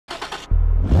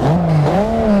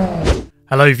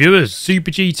Hello viewers, Super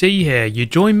GT here. You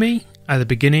join me at the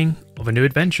beginning of a new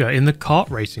adventure in the kart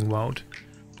racing world.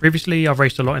 Previously I've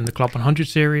raced a lot in the Club 100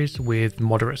 series with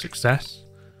moderate success.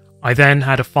 I then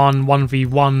had a fun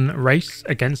 1v1 race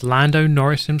against Lando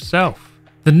Norris himself.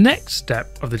 The next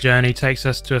step of the journey takes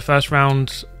us to a first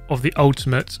round of the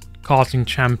ultimate Karting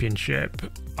Championship.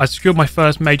 I secured my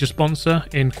first major sponsor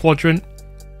in Quadrant,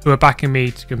 who are backing me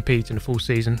to compete in a full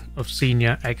season of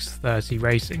senior X30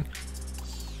 racing.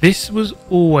 This was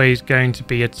always going to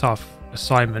be a tough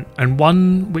assignment, and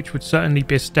one which would certainly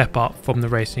be a step up from the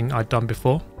racing I'd done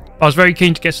before. I was very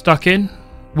keen to get stuck in,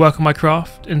 work on my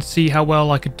craft, and see how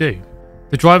well I could do.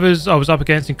 The drivers I was up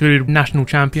against included national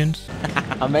champions.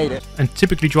 I made it. And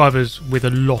typically drivers with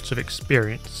a lot of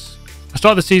experience. I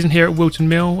started the season here at Whilton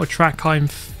Mill, a track I'm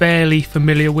fairly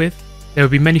familiar with. There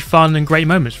will be many fun and great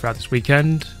moments throughout this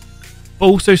weekend, but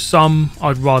also some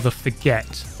I'd rather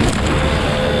forget.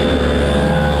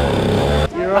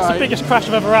 That's the biggest crash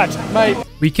I've ever had, mate.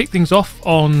 We kicked things off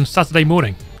on Saturday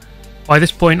morning. By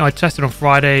this point I tested on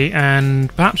Friday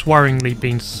and perhaps worryingly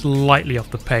been slightly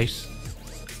off the pace,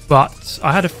 but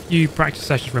I had a few practice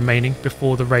sessions remaining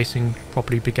before the racing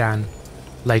properly began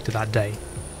later that day.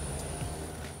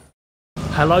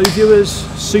 Hello viewers,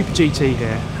 Super GT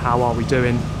here. How are we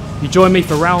doing? You join me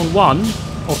for round one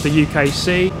of the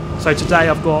UKC. So today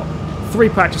I've got 3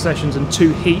 practice sessions and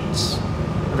 2 heats.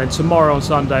 And then tomorrow on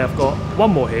Sunday I've got 1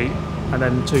 more heat and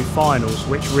then 2 finals,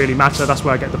 which really matter. That's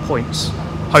where I get the points,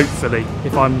 hopefully,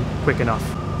 if I'm quick enough.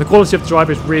 The quality of the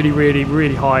driver is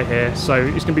really high here, so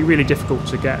it's going to be really difficult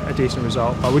to get a decent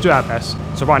result, but we'll do our best.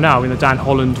 So right now I'm in the Dan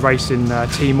Holland Racing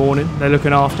team morning. They're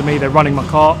looking after me, they're running my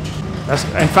kart.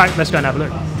 In fact, let's go and have a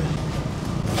look.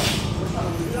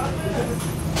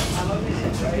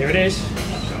 Here it is.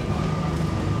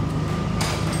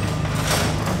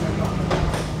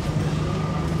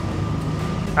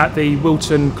 At the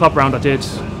Whilton Club round I did,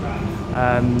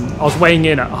 I was weighing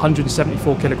in at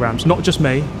 174 kilograms, not just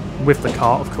me, with the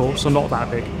kart of course, so not that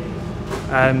big.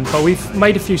 But we've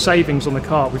made a few savings on the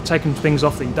kart. We've taken things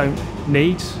off that you don't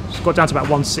need. It's got down to about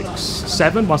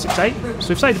 167, 168, so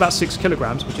we've saved about 6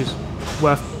 kilograms, which is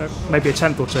worth maybe a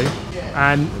tenth or two.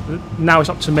 And now it's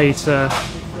up to me to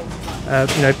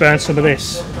burn some of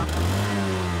this.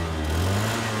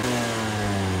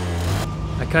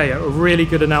 Okay, a really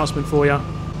good announcement for you.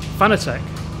 FANATEC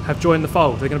have joined the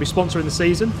fold. They're going to be sponsoring the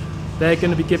season. They're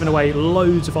going to be giving away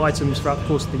loads of items throughout the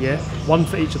course of the year, 1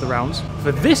 for each of the rounds.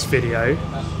 For this video,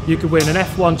 you could win an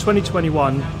F1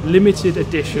 2021 limited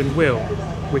edition wheel,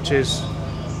 which is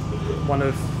one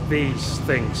of these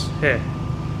things here.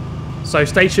 So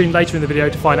stay tuned later in the video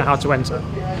to find out how to enter.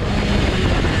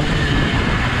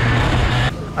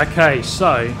 Okay,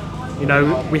 so,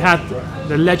 we had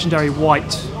the legendary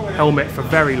white helmet for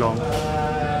very long,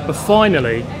 but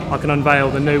finally I can unveil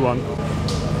the new one.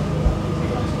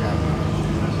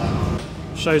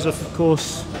 Shows off, of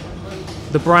course,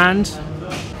 the brand,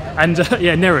 and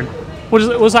yeah, Niren, what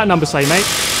does that number say, mate?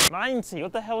 90,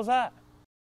 what the hell is that?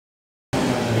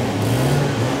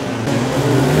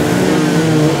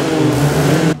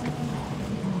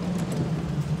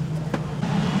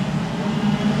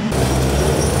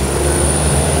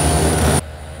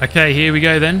 Okay, here we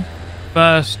go then.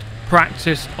 First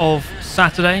practice of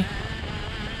Saturday.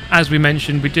 As we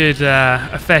mentioned, we did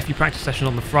a fair few practice sessions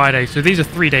on the Friday, so these are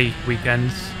 3-day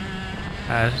weekends.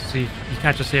 So you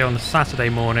catch us here on the Saturday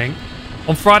morning.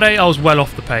 On Friday, I was well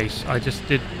off the pace. I just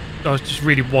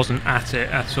really wasn't at it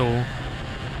at all.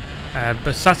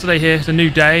 But Saturday here is a new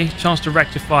day, chance to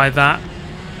rectify that.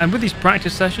 And with these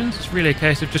practice sessions, it's really a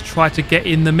case of just try to get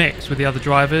in the mix with the other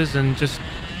drivers and just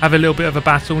have a little bit of a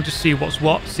battle and just see what's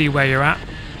what, see where you're at.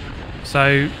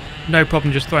 So no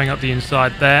problem just throwing up the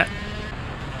inside there.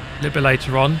 A little bit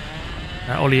later on,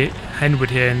 Ollie Henwood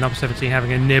here in number 17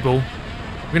 having a nibble.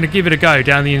 We're going to give it a go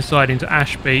down the inside into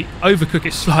Ashby, overcook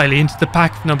it slightly into the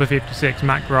pack of number 56,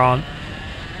 Matt Grant.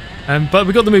 But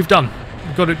we got the move done.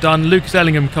 We got it done. Lucas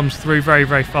Ellingham comes through,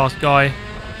 very fast guy.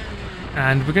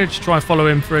 And we're going to just try and follow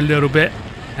him for a little bit,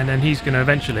 and then he's going to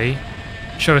eventually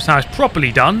show us how it's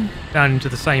properly done, down into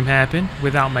the same hairpin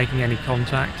without making any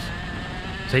contact.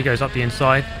 So he goes up the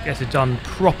inside, gets it done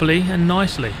properly and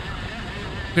nicely.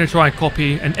 I'm going to try and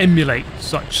copy and emulate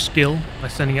such skill by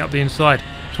sending it up the inside.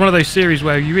 It's one of those series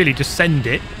where you really just send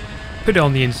it, put it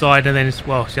on the inside, and then it's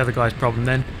the other guy's problem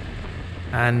then.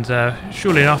 And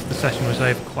surely enough, the session was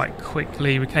over quite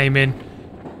quickly. We came in,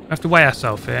 we have to weigh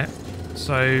ourselves here.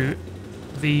 So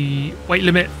the weight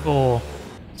limit for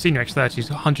Senior X30 is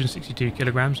 162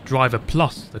 kilograms, driver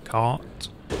plus the kart.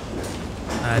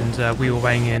 and we were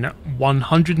weighing in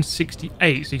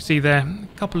 168. So you can see there,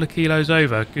 a couple of kilos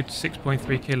over, good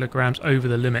 6.3 kilograms over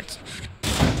the limit.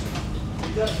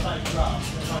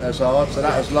 That's hard, so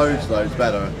that was loads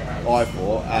better, I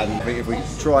thought, and I think if we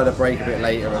try to brake a bit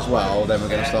later as well, then we're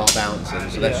going to start bouncing,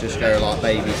 so let's just go like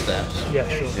baby steps. Yeah,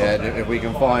 sure. Yeah, if we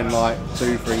can find like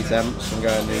 2-3 temps from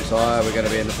going new tyre, we're going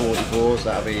to be in the 44s,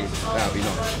 that'll be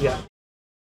nice. Yeah.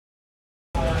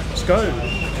 Let's go.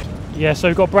 Yeah, so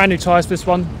we've got brand new tyres for this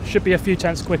one, should be a few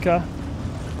tenths quicker.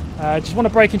 Just want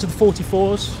to brake into the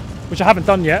 44s, which I haven't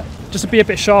done yet, just to be a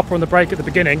bit sharper on the brake at the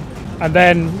beginning, and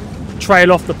then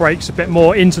trail off the brakes a bit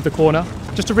more into the corner,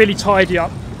 just to really tidy up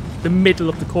the middle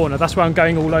of the corner. That's where I'm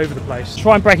going all over the place.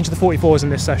 Try and brake into the 44s in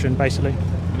this session, basically.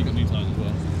 And you got new tyres as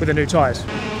well? With the new tyres.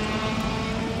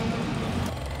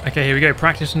 Okay, here we go.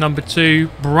 Practice number 2,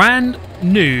 brand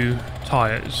new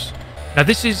tyres. Now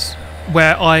this is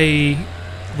where I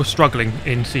was struggling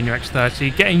in Senior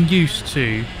X30, getting used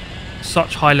to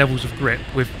such high levels of grip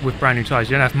with brand new tyres.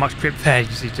 You don't have much grip there,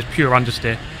 you see just pure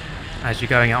understeer as you're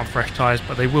going out on fresh tyres,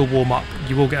 but they will warm up,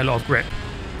 you will get a lot of grip.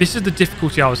 This is the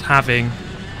difficulty I was having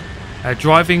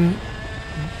driving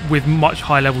with much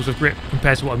high levels of grip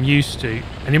compared to what I'm used to.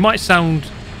 And it might sound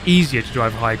easier to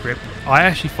drive a high grip, I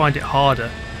actually find it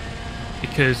harder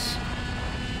because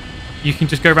you can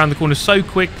just go around the corner so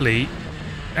quickly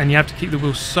and you have to keep the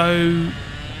wheel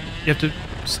you have to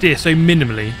steer so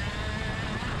minimally,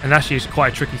 and actually it's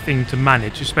quite a tricky thing to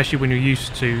manage, especially when you're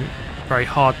used to very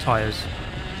hard tyres.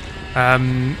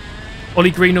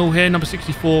 Ollie Greenall here, number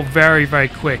 64, very, very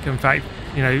quick. In fact,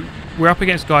 you know, we're up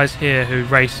against guys here who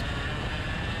race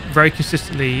very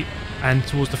consistently and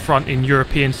towards the front in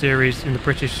European series, in the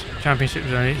British Championship.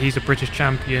 He's a British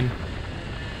champion,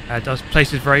 does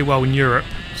places very well in Europe.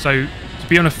 So to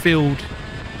be on a field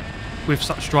with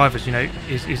such drivers, you know,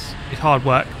 is hard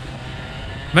work.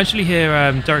 Eventually here,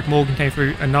 Derek Morgan came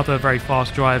through, another very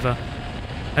fast driver,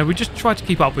 and we just tried to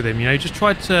keep up with him, you know, just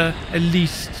tried to at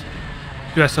least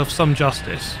do ourselves some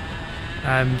justice.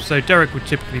 So Derek would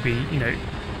typically be, you know,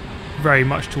 very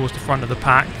much towards the front of the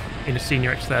pack in a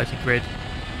Senior X30 grid.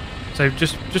 So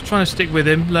just trying to stick with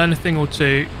him, learn a thing or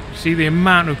two. See the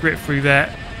amount of grip through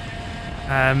there.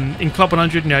 In Club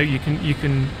 100, you know, you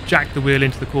can jack the wheel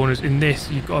into the corners. In this,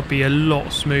 you've got to be a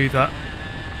lot smoother.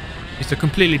 It's a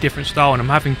completely different style, and I'm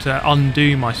having to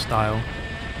undo my style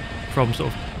from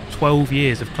sort of 12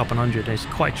 years of Club 100. It's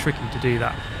quite tricky to do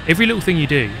that. Every little thing you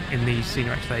do in these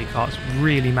Senior X30 karts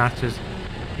really matters.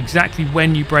 Exactly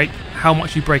when you brake, how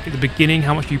much you brake at the beginning,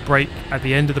 how much you brake at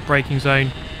the end of the braking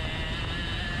zone,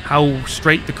 how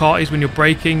straight the kart is when you're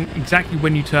braking, exactly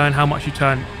when you turn, how much you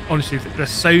turn. Honestly,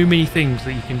 there's so many things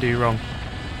that you can do wrong.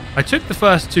 I took the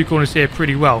first 2 corners here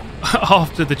pretty well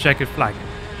after the checkered flag,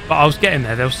 but I was getting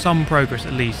there. There was some progress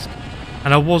at least,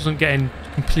 and I wasn't getting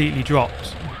completely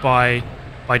dropped by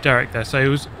Derek there,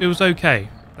 so it was okay.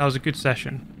 That was a good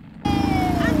session.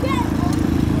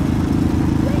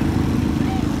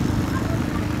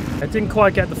 I didn't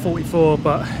quite get the 44,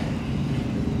 but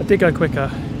I did go quicker.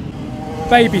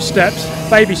 Baby steps,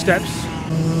 baby steps.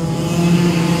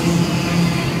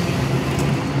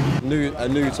 A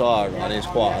new tyre run is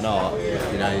quite an art.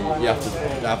 You know, you have to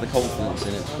have the confidence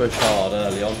in it to push hard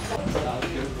early on.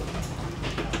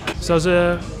 So I was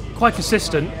quite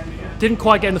consistent. Didn't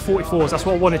quite get in the 44s, that's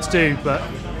what I wanted to do, but...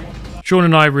 Sean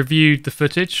and I reviewed the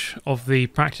footage of the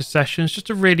practice sessions just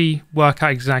to really work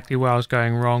out exactly where I was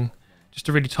going wrong, just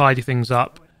to really tidy things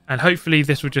up, and hopefully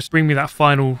this will just bring me that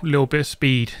final little bit of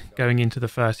speed going into the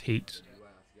first heat.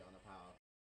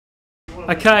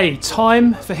 Okay,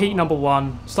 time for heat number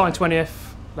 1, starting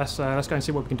 20th. Let's go and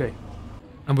see what we can do.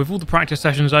 And with all the practice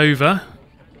sessions over,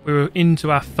 we're into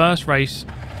our first race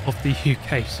of the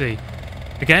UKC.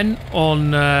 Again,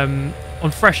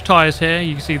 on fresh tyres here,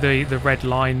 you can see the red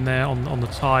line there on the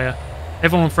tyre.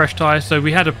 Everyone on fresh tyres, so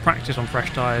we had a practice on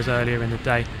fresh tyres earlier in the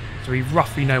day, so we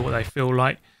roughly know what they feel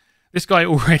like. This guy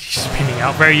already spinning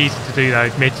out, very easy to do though,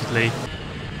 admittedly.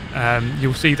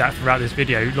 You'll see that throughout this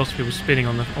video, lots of people spinning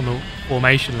on the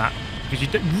formation lap,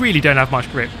 because you really don't have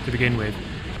much grip to begin with,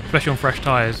 especially on fresh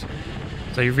tyres.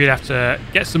 So you really have to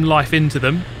get some life into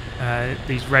them.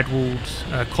 These red-walled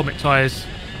Comet tyres,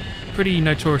 pretty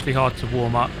notoriously hard to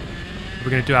warm up. We're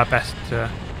going to do our best to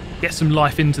get some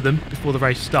life into them before the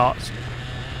race starts.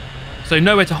 So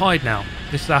nowhere to hide now.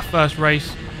 This is our first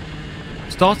race.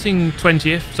 Starting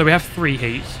 20th, so we have 3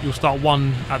 heats. You'll start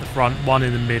 1 at the front, 1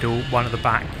 in the middle, 1 at the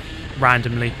back,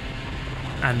 randomly.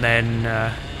 And then,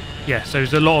 yeah, so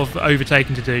there's a lot of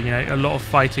overtaking to do, you know, a lot of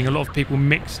fighting, a lot of people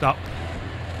mixed up.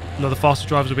 A lot of the faster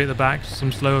drivers will be at the back,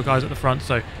 some slower guys at the front,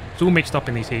 so it's all mixed up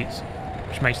in these heats,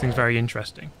 which makes things very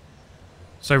interesting.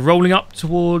 So rolling up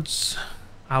towards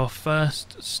our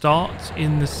first start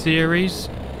in the series.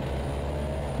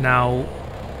 Now,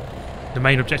 the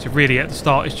main objective really at the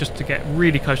start is just to get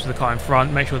really close to the car in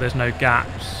front, make sure there's no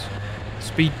gaps.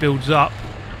 Speed builds up.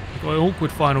 We've got an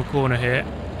awkward final corner here.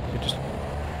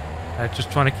 We're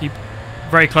just trying to keep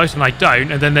very close, and I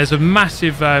don't. And then there's a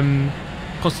massive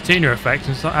concertina effect,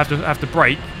 and so I have to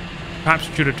brake. Perhaps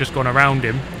I should have just gone around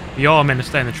him. We are meant to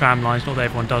stay in the tram lines, not that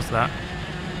everyone does that.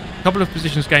 A couple of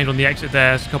positions gained on the exit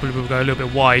there, so a couple of people go a little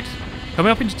bit wide.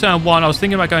 Coming up into turn 1, I was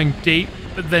thinking about going deep,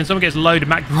 but then someone gets loaded,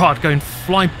 Matt Gerard going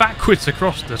flying backwards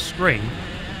across the screen.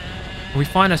 And we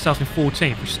find ourselves in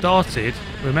 14th.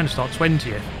 We were meant to start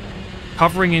 20th.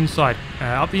 Covering inside,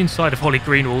 up the inside of Holly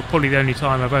Greenwald, probably the only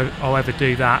time I'll ever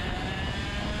do that.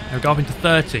 And we go up into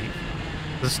 13th.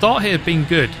 The start here has been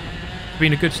good. It's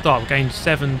been a good start. We've gained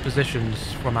 7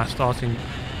 positions from our starting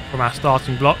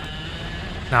block.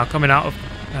 Now coming out of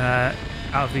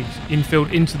the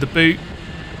infield into the boot.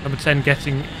 Number 10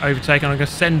 getting overtaken. I'm going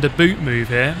to send a boot move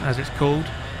here, as it's called.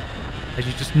 As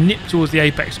you just nip towards the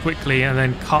apex quickly and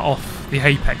then cut off the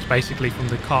apex basically from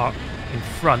the car in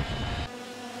front.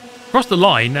 Across the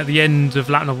line at the end of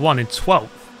lap number 1 in 12th.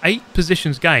 8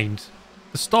 positions gained.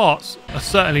 The starts are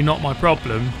certainly not my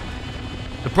problem.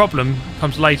 The problem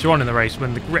comes later on in the race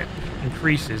when the grip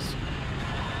increases.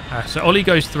 So Ollie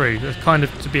goes through. That's kind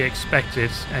of to be expected,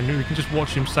 and we can just watch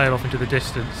him sail off into the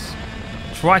distance.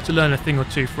 Try to learn a thing or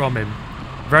two from him.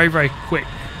 Very, very quick,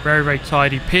 very, very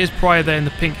tidy. Piers Pryor there in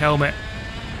the pink helmet,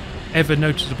 ever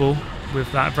noticeable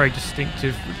with that very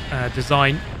distinctive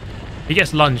design. He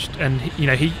gets lunged, and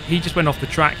he just went off the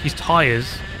track. His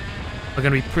tyres are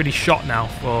going to be pretty shot now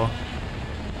for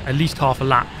at least half a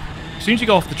lap. As soon as you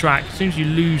go off the track, as soon as you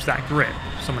lose that grip,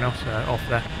 someone else off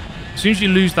there. As soon as you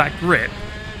lose that grip,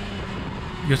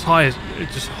 your tyres are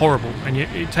just horrible, and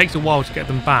it takes a while to get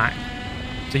them back.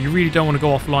 So you really don't want to go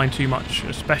offline too much,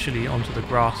 especially onto the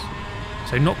grass.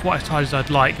 So not quite as tight as I'd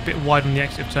like, a bit wide on the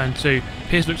exit of turn 2.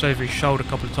 Piers looks over his shoulder a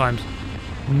couple of times.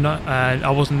 No, I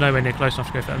wasn't nowhere near close enough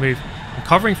to go for that move. I'm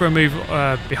covering for a move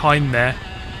behind there,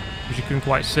 which you couldn't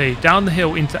quite see. Down the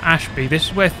hill into Ashby. This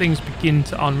is where things begin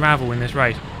to unravel in this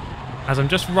race. As I'm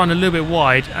just run a little bit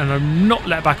wide and I'm not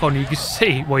let back on, you can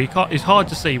see, well, you can't, it's hard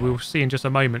to see, we'll see in just a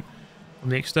moment from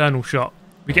the external shot.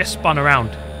 We get spun around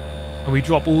and we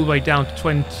drop all the way down to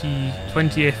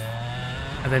 20th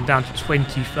and then down to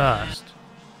 21st.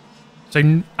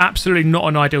 So absolutely not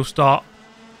an ideal start.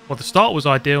 Well, the start was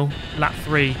ideal, lap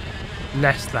 3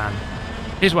 less than.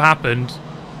 Here's what happened.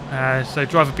 So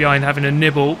driver behind having a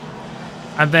nibble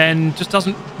and then just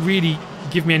doesn't really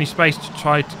give me any space to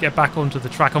try to get back onto the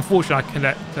track. Unfortunately,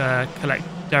 I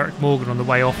collect Derek Morgan on the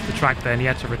way off the track there and he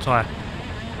had to retire.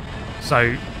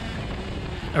 So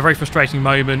a very frustrating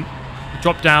moment.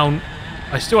 Drop down.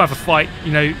 I still have a fight.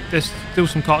 There's still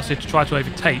some karts here to try to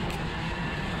overtake.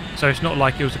 So it's not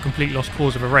like it was a complete lost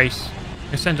cause of a race.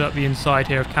 I send it up the inside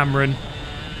here of Cameron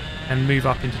and move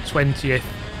up into 20th.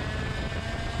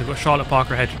 We've got Charlotte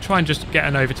Parker ahead to try and just get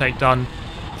an overtake done.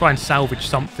 Try and salvage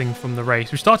something from the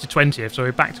race. We started 20th, so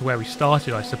we're back to where we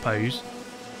started, I suppose.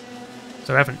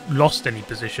 So we haven't lost any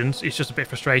positions. It's just a bit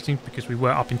frustrating because we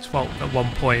were up in 12th at one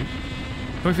point.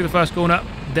 Coming through the first corner,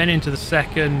 then into the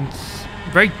second.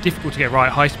 Very difficult to get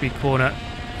right. High-speed corner.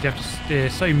 You have to steer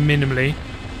so minimally.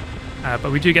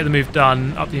 But we do get the move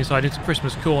done up the inside into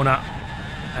Christmas corner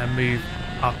and move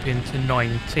up into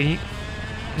 19th.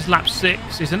 This is lap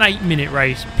 6. It's an 8-minute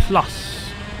race plus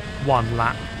 1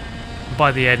 lap.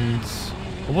 By the end,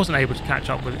 I wasn't able to catch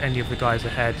up with any of the guys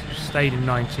ahead. Stayed in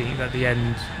 19th at the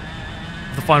end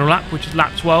of the final lap, which is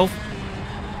lap 12.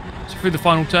 So through the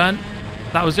final turn,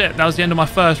 that was it. That was the end of my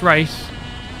first race.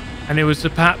 And it was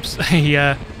perhaps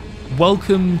a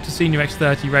welcome to Senior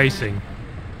X30 racing.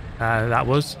 That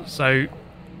was. So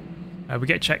we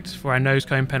get checked for our nose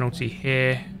cone penalty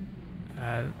here.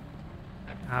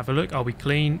 Have a look. Are we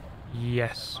clean?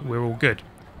 Yes, we're all good.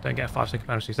 Don't get a 5-second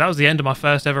penalty. So that was the end of my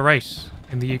first ever race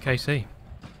in the UKC.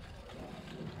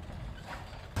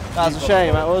 That's a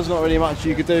shame. There was not really much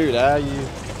you could do there.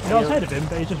 I was ahead of him,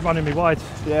 but he's just running me wide.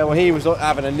 Yeah, well, he was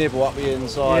having a nibble up the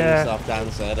inside and stuff,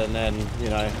 Dan said, and then,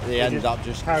 he ended up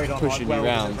just pushing you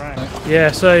around.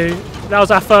 Yeah, so that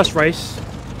was our first race.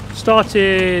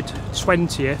 Started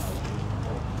 20th.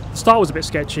 The start was a bit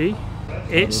sketchy.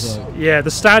 The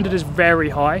standard is very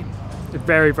high.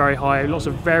 Very, very high. Lots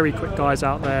of very quick guys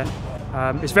out there.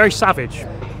 It's very savage.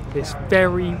 It's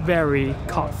very, very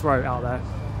cutthroat out there.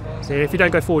 So if you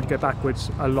don't go forward, you go backwards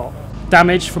a lot.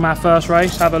 Damage from our first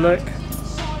race. Have a look.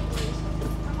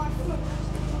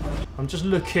 I'm just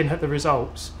looking at the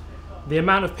results. The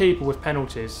amount of people with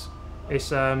penalties.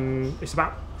 It's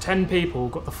about 10 people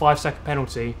got the 5-second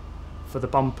penalty for the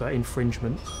bumper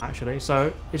infringement, actually.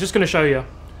 So it's just going to show you,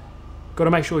 got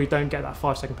to make sure you don't get that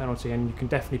 5-second penalty, and you can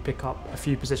definitely pick up a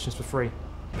few positions for free.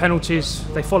 Penalties,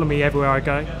 they follow me everywhere I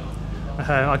go.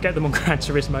 I get them on Gran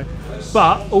Turismo,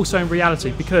 but also in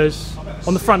reality, because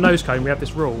on the front nose cone we have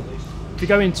this rule: if you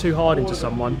go in too hard into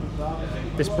someone,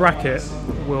 this bracket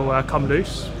will come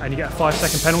loose and you get a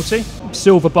 5-second penalty.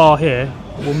 Silver bar here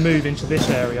will move into this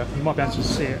area. You might be able to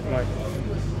see it, like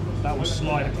that will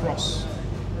slide across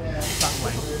that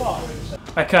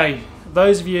way. Okay,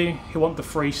 those of you who want the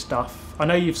free stuff, I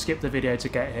know you've skipped the video to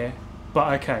get here,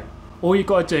 but okay, all you've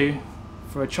got to do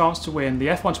for a chance to win the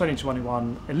F1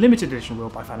 2021 limited edition wheel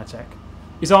by FANATEC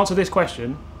is answer this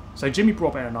question. So Jimmy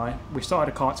Broadbent and I, we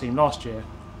started a kart team last year.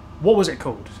 What was it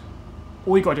called?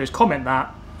 All you got to do is comment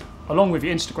that along with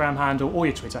your Instagram handle or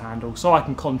your Twitter handle, so I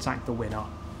can contact the winner,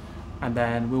 and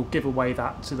then we'll give away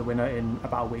that to the winner in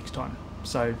about a week's time.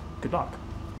 So good luck.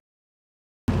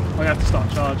 I have to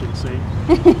start charging, see.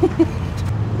 Thank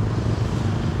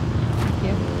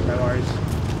you. No worries.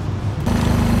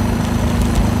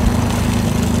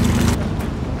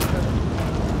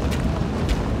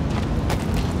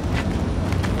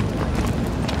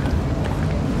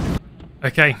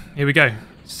 Okay, here we go.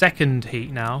 Second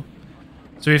heat now.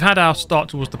 So we've had our start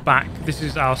towards the back. This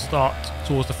is our start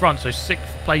towards the front. So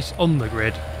 6th place on the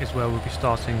grid is where we'll be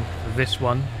starting for this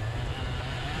one.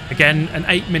 Again, an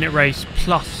 8-minute race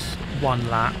plus 1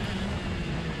 lap.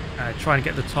 Trying to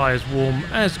get the tyres warm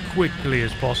as quickly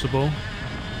as possible.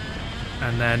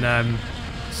 And then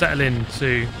settle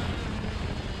into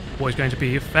what is going to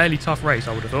be a fairly tough race,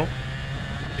 I would have thought.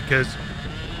 Because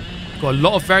we've got a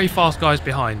lot of very fast guys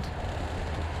behind.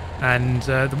 And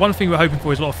the one thing we're hoping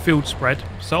for is a lot of field spread.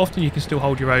 So often you can still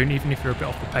hold your own, even if you're a bit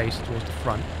off the pace towards the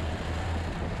front.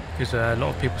 Because a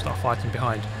lot of people start fighting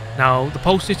behind. Now, the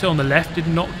pole sitter on the left did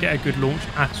not get a good launch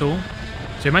at all.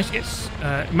 So he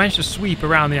managed to sweep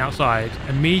around the outside,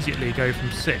 immediately go from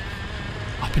 6th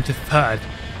up into 3rd.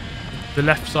 The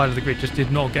left side of the grid just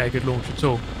did not get a good launch at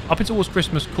all. Up in towards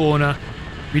Christmas corner,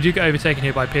 we do get overtaken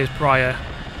here by Piers Pryor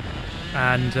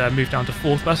and move down to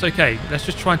 4th. But that's okay. Let's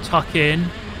just try and tuck in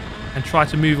and try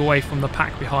to move away from the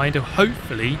pack behind, and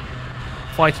hopefully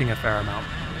fighting a fair amount.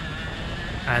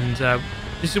 And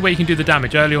this is where you can do the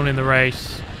damage early on in the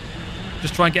race.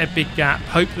 Just try and get a big gap.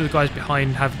 Hope that the guys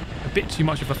behind have a bit too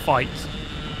much of a fight,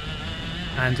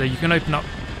 and you can open up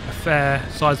a fair,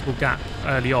 sizable gap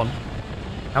early on.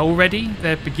 Now already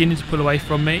they're beginning to pull away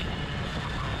from me.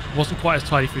 Wasn't quite as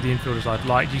tidy through the infield as I'd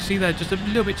like. You see they're just a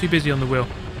little bit too busy on the wheel.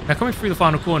 Now coming through the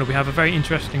final corner, we have a very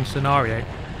interesting scenario.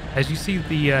 As you see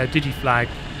the Digi flag,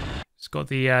 it's got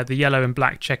the yellow and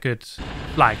black checkered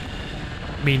flag,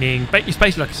 meaning it's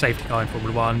basically like a safety car in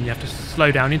Formula 1. You have to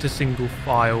slow down into single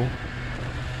file,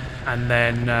 and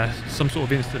then some sort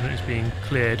of incident is being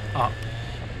cleared up.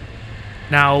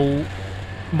 Now,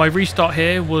 my restart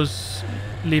here was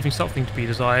leaving something to be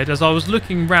desired, as I was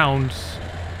looking round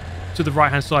to the right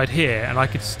hand side here, and I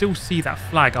could still see that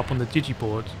flag up on the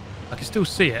digiboard. I could still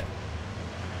see it.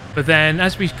 But then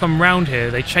as we come round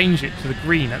here, they changed it to the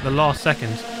green at the last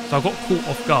second, so I got caught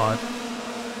off guard.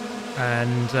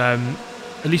 And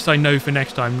at least I know for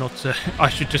next time not to. I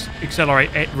should just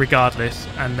accelerate it regardless,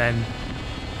 and then,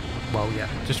 well, yeah,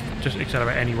 just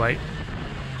accelerate anyway.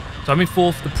 So I'm in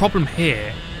 4th. The problem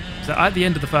here is that at the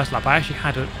end of the first lap, I actually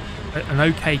had an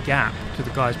okay gap to the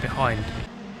guys behind,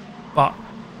 but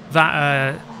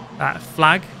that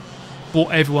flag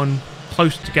brought everyone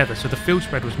close together, so the field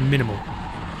spread was minimal.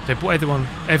 They brought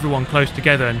everyone close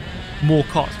together, and more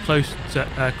cots closer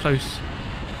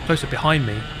behind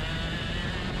me.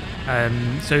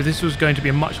 So this was going to be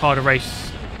a much harder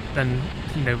race than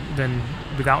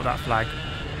without that flag.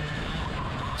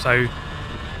 So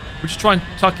we'll just try and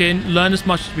tuck in, learn as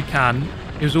much as we can.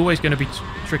 It was always going to be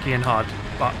tricky and hard,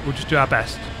 but we'll just do our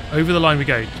best. Over the line we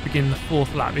go to begin the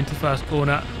 4th lap into the first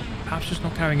corner. Perhaps just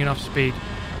not carrying enough speed.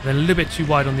 Then a little bit too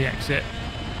wide on the exit.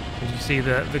 As you see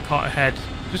the kart ahead,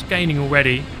 just gaining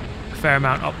already a fair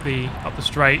amount up the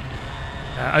straight.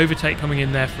 Overtake coming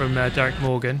in there from Derek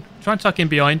Morgan. Try and tuck in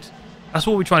behind. That's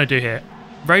what we're trying to do here.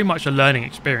 Very much a learning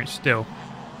experience still.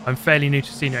 I'm fairly new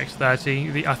to Senior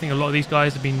X30. I think a lot of these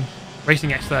guys have been racing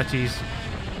X30s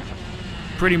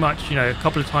pretty much, a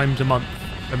couple of times a month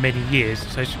for many years.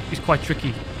 So it's quite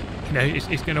tricky. It's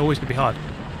always going to be hard.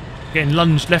 Getting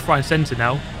lunged left, right and centre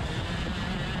now.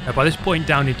 By this point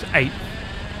down into 8th.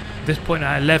 This point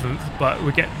at 11th, but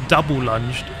we get double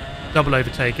lunged, double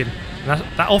overtaken. And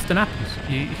that often happens.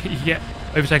 You get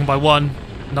overtaken by one,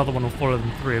 another one will follow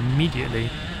them through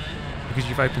immediately because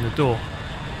you've opened the door.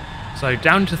 So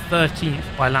down to 13th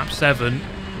by lap 7.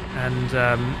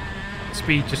 and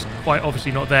speed just quite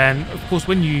obviously not there. And of course,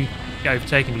 when you get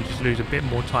overtaken, you just lose a bit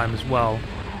more time as well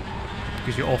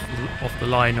because you're off the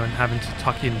line and having to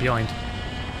tuck in behind.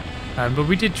 But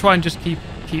we did try and just keep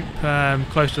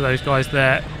close to those guys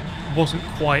there. Wasn't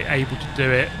quite able to do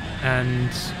it,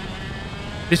 and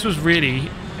this was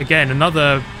really, again,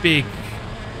 another big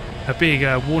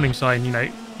warning sign. You know,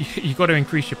 you've got to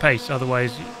increase your pace,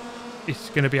 otherwise it's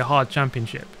going to be a hard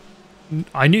championship.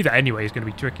 I knew that anyway. It's going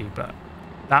to be tricky, but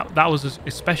that was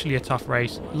especially a tough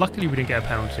race. Luckily, we didn't get a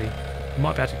penalty. We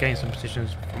might be able to gain some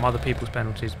positions from other people's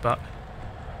penalties, but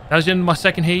that was the end of my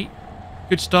second heat.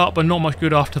 Good start, but not much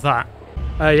good after that.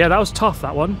 Yeah, that was tough,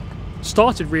 that one.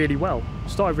 Started really well.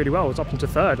 I was up into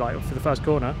third, like, for the first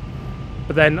corner.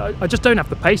 But then I just don't have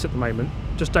the pace at the moment.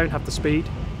 Just don't have the speed.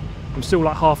 I'm still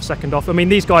like half a second off. I mean,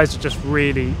 these guys are just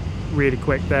really, really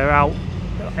quick. They're out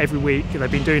every week. They've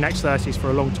been doing X30s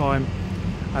for a long time,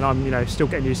 and I'm, you know, still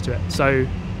getting used to it. So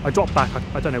I dropped back.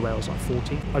 I don't know where I was, like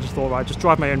 40. I just thought, right, just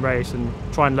drive my own race and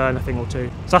try and learn a thing or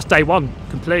two. So that's day one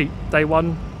complete. Day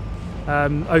one.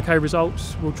 Okay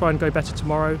results. We'll try and go better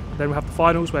tomorrow. Then we'll have the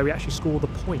finals where we actually score the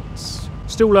points.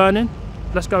 Still learning.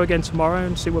 Let's go again tomorrow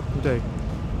and see what we can do.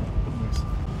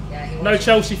 No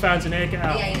Chelsea fans in here, get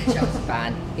out. He ain't a Chelsea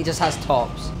fan, he just has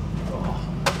tops.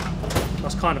 Oh,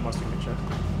 that's kind of my signature.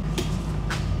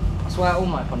 I swear all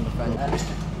my Ponder friends.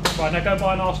 Right, now go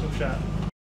buy an Arsenal shirt.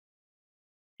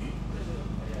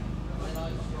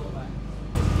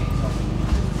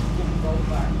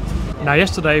 Now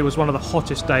yesterday was one of the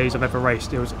hottest days I've ever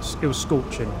raced. It was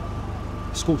scorching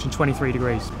 23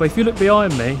 degrees. But if you look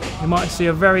behind me, you might see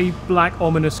a very black,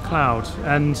 ominous cloud.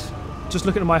 And just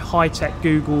looking at my high-tech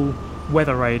Google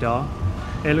weather radar,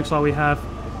 it looks like we have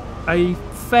a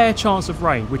fair chance of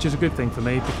rain, which is a good thing for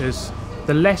me because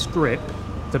the less grip,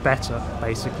 the better,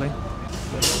 basically.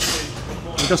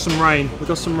 We've got some rain.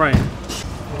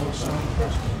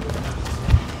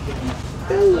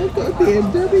 Oh, I've got a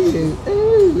BMW.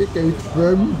 Oh, it goes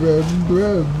brum, brum,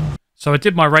 brum. So I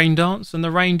did my rain dance and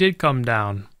the rain did come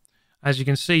down. As you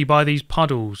can see by these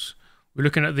puddles. We're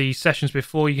looking at the sessions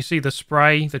before. You can see the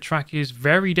spray. The track is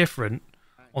very different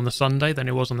on the Sunday than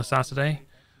it was on the Saturday.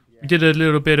 We did a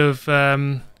little bit of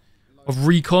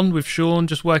recon with Sean,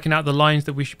 just working out the lines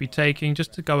that we should be taking,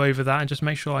 just to go over that and just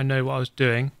make sure I know what I was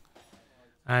doing.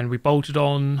 And we bolted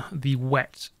on the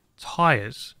wet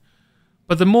tyres.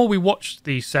 But the more we watched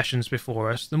these sessions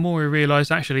before us, the more we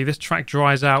realised actually this track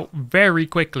dries out very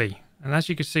quickly. And as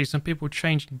you can see, some people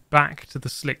changing back to the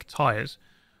slick tyres.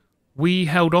 We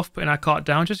held off putting our cart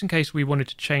down just in case we wanted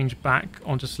to change back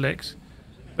onto slicks.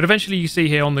 But eventually you see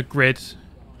here on the grid,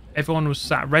 everyone was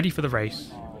sat ready for the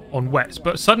race on wets.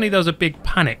 But suddenly there was a big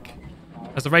panic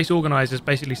as the race organisers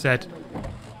basically said,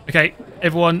 okay,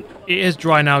 everyone, it is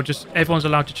dry now, just everyone's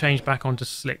allowed to change back onto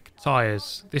slick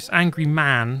tyres. This angry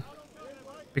man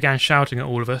began shouting at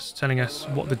all of us, telling us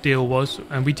what the deal was,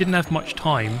 and we didn't have much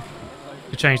time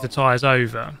to change the tyres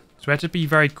over. So we had to be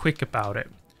very quick about it.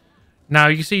 Now,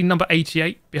 you can see number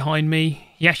 88 behind me.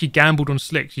 He actually gambled on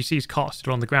slicks. You see his cart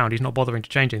still on the ground. He's not bothering to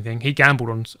change anything. He gambled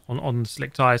on the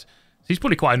slick tyres. So he's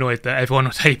probably quite annoyed that everyone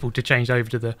was able to change over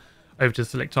to the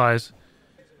slick tyres.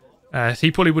 So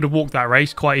he probably would have walked that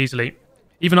race quite easily.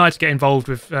 Even I had to get involved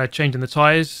with changing the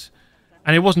tyres.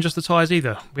 And it wasn't just the tyres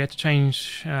either. We had to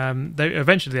change...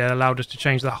 eventually they allowed us to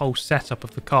change the whole setup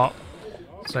of the cart.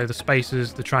 So the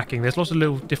spacers, the tracking. There's lots of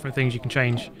little different things you can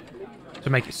change to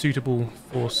make it suitable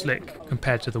for slick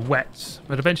compared to the wets.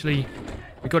 But eventually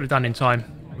we got it done in time.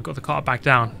 We got the cart back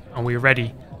down and we were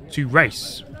ready to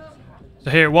race.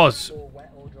 So here it was.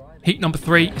 Heat number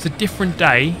 3. It's a different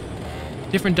day.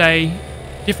 Different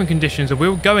conditions. And we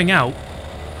were going out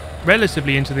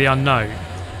relatively into the unknown.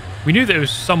 We knew that it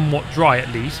was somewhat dry at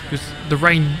least, because the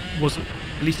rain was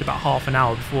at least about half an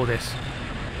hour before this.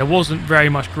 There wasn't very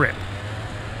much grip.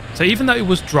 So even though it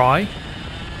was dry,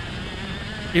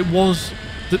 it was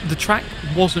the track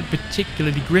wasn't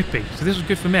particularly grippy. So this was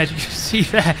good for me. As you can see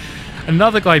there,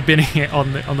 another guy binning it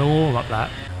on the wall like that.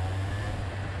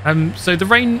 So the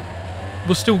rain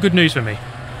was still good news for me.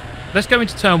 Let's go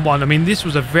into turn 1. I mean, this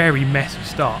was a very messy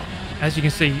start. As you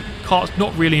can see, cart's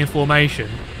not really in formation.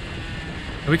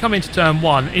 And we come into turn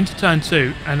 1, into turn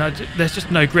 2, and there's just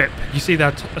no grip. You see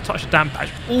that I touched a damp patch,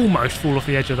 almost fall off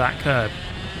the edge of that curb.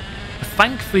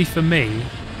 Thankfully for me,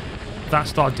 that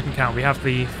start didn't count. We have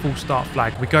the full start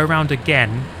flag. We go around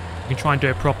again. We can try and do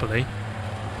it properly.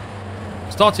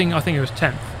 Starting, I think it was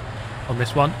 10th on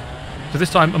this one. So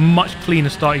this time, a much cleaner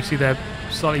start. You see they're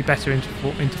slightly better into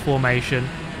formation.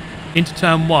 Into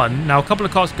turn 1. Now, a couple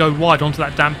of cars go wide onto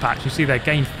that damp patch. You see they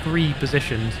gain 3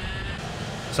 positions.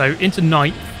 So into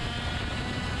 9th.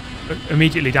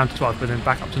 immediately down to 12th, but then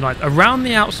back up to 9th. Around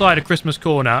the outside of Christmas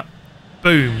Corner,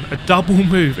 boom, a double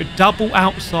move, a double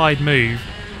outside move.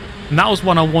 And that was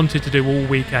one I wanted to do all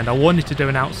weekend. I wanted to do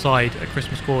an outside at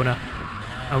Christmas Corner.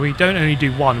 And we don't only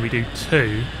do one, we do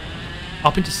two.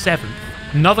 Up into 7th.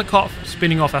 Another kart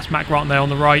spinning off, that's Matt Grant there on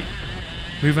the right.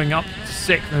 Moving up to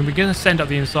 6th, and we're going to send up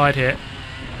the inside here.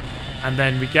 And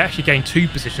then we actually gain 2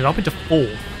 positions, up into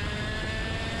 4th.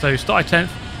 So started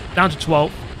 10th, down to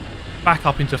 12th, back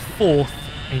up into 4th,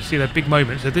 and you see that big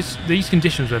moment. So these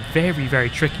conditions were very, very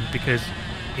tricky because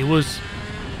it was,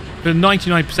 for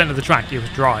 99% of the track, it was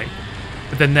dry.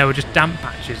 But then there were just damp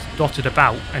patches dotted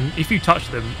about, and if you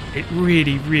touched them, it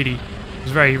really, really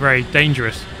was very, very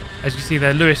dangerous. As you see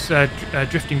there, Lewis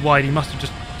drifting wide, he must have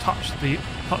just touched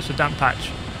the damp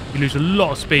patch. You lose a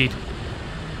lot of speed.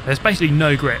 There's basically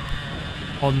no grip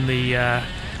on the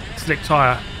slick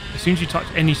tyre. As soon as you touch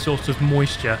any sort of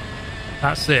moisture,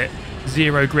 that's it.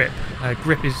 Zero grip.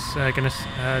 Grip is going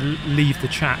to leave the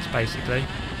chat, basically.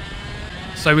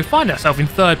 So we find ourselves in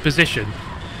 3rd position.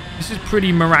 This is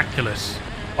pretty miraculous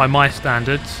by my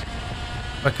standards.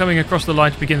 We're coming across the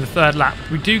line to begin the 3rd lap.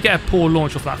 We do get a poor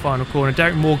launch off that final corner.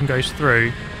 Derek Morgan goes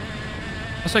through.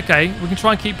 That's okay. We can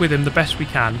try and keep with him the best we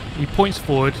can. He points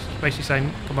forward, basically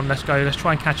saying, "Come on, let's go. Let's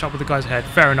try and catch up with the guys ahead."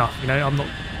 Fair enough. You know, I'm not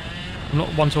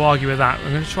one to argue with that.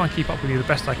 I'm going to try and keep up with you the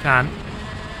best I can.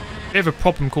 Bit of a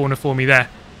problem corner for me there,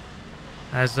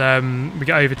 as we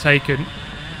get overtaken.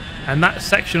 And that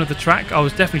section of the track, I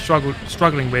was definitely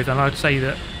struggling with, and I'd say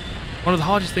that one of the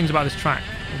hardest things about this track,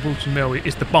 Whilton Mill,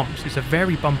 is the bumps. It's a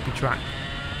very bumpy track.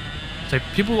 So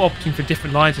people are opting for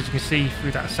different lines, as you can see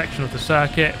through that section of the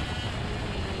circuit.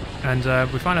 And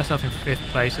we find ourselves in 5th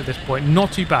place at this point.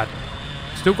 Not too bad.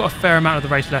 Still got a fair amount of the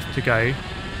race left to go.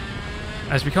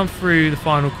 As we come through the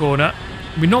final corner,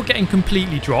 we're not getting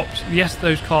completely dropped. Yes,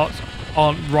 those karts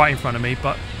aren't right in front of me,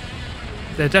 but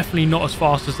they're definitely not as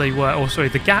fast as they were. Or sorry,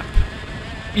 the gap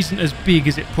isn't as big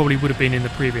as it probably would have been in the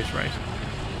previous race.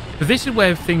 But this is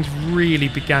where things really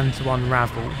began to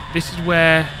unravel. This is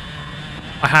where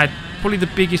I had probably the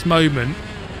biggest moment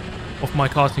of my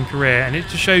karting career, and it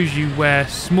just shows you where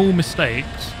small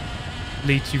mistakes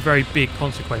lead to very big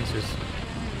consequences.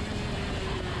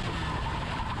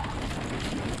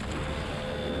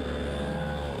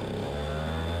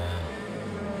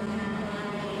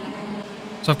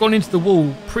 So I've gone into the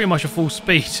wall pretty much at full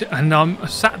speed, and I'm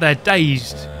sat there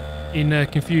dazed in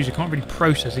confusion. Can't really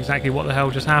process exactly what the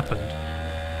hell just happened.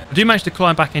 I do manage to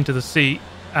climb back into the seat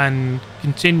and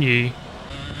continue.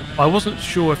 I wasn't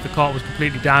sure if the kart was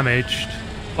completely damaged,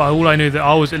 but all I knew that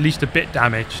I was at least a bit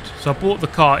damaged. So I brought the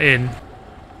kart in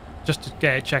just to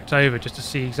get it checked over, just to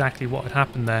see exactly what had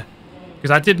happened there, because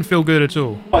I didn't feel good at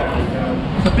all.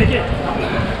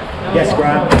 Yes,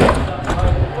 Grant.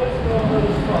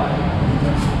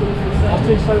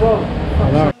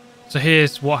 So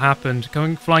here's what happened.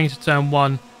 Flying into turn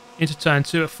 1, into turn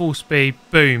 2 at full speed,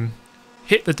 boom,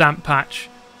 hit the damp patch,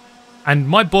 and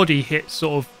my body hit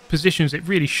sort of positions it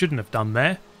really shouldn't have done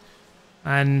there.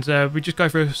 And we just go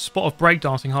for a spot of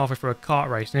breakdancing halfway through a kart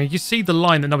race. Now you see the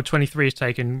line that number 23 is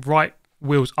taken, right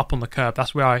wheels up on the curb.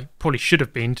 That's where I probably should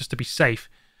have been, just to be safe.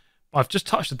 I've just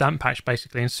touched the damp patch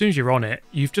basically, and as soon as you're on it,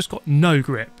 you've just got no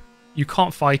grip. You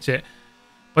can't fight it.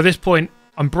 By this point,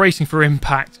 I'm bracing for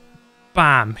impact.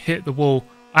 Bam, hit the wall.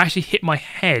 I actually hit my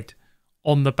head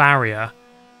on the barrier,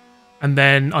 and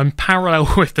then I'm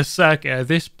parallel with the circuit at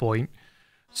this point.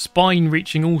 Spine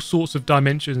reaching all sorts of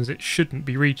dimensions it shouldn't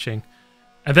be reaching.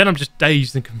 And then I'm just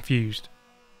dazed and confused.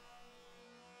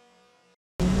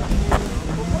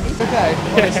 Okay,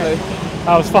 honestly.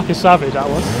 That was fucking savage, that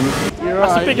was. You're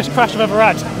That's right. the biggest crash I've ever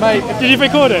had. Mate. Did you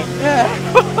record it? Yeah.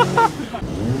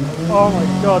 Oh my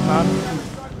god, man.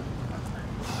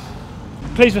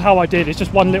 Pleased with how I did. It's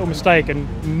just one little mistake and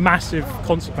massive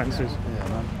consequences. Yeah,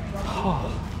 man. Yeah, come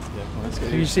on, let's get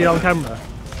Did you see it on camera?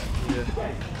 Yeah.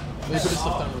 Let's put this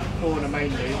stuff down. Corner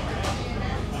mainly.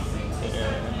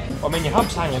 I mean, your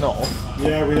hub's hanging off.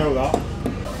 Yeah, we know that.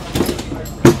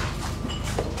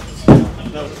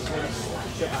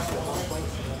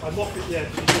 I'm not, yeah,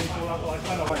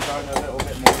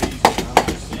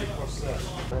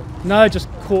 no,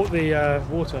 just caught the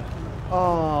water.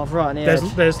 Oh, right on the edge.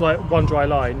 There's like one dry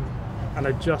line, and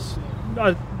I just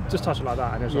touch it like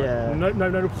that, and it's Yeah. like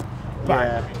no, bang.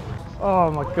 Yeah.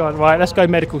 Oh my god! Right, let's go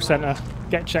medical centre.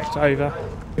 Get checked over.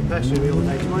 Bless you, we all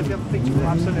need. Do you mind if you have a picture?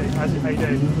 Absolutely, as it may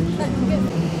do. Thank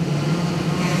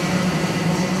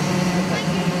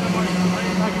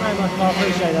you very much. I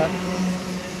appreciate that.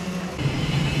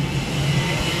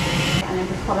 And then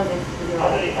just follow this to your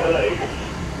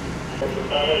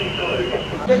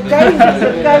The dangers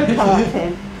of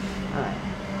go-karting. Right.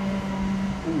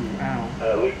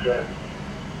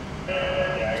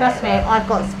 Trust me, I've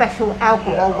got special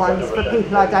alcohol ones for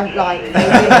people I don't like.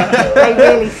 They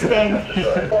really sting.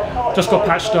 Just got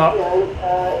patched up.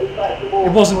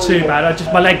 It wasn't too bad.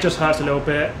 My leg just hurts a little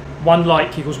bit. One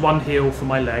light equals one heel for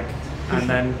my leg, and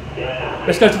then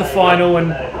let's go to the final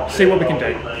and see what we can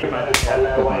do.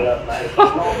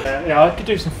 Yeah, I could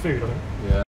do some food. I think.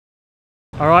 Yeah.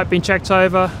 All right, been checked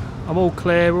over. I'm all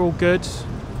clear. We're all good.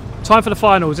 Time for the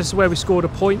finals. This is where we score the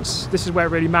points. This is where it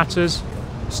really matters.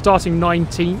 Starting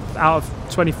 19th out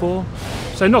of 24,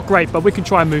 so not great, but we can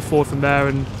try and move forward from there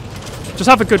and just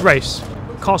have a good race.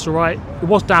 Car's all right. It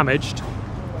was damaged,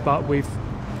 but we've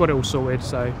got it all sorted.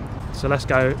 So let's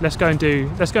go and do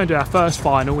our first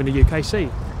final in the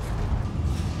UKC.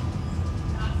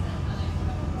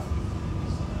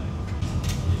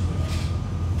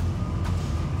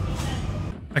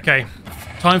 Okay,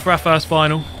 time for our first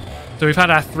final. So we've had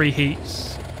our 3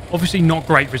 heats. Obviously not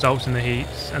great results in the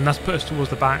heats, and that's put us towards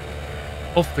the back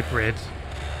of the grid.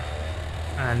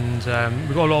 And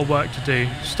we've got a lot of work to do.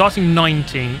 Starting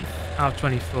 19th out of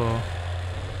 24.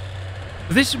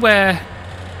 But this is where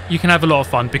you can have a lot of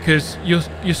fun, because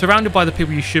you're surrounded by the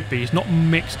people you should be. It's not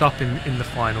mixed up in the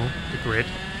final, the grid.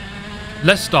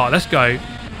 Let's start, let's go.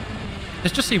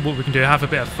 Let's just see what we can do, have a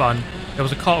bit of fun. There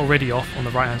was a car already off on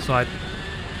the right hand side.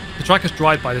 The track has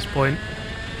dried by this point,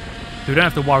 so we don't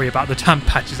have to worry about the damp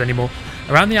patches anymore.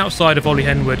 Around the outside of Ollie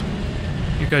Henwood,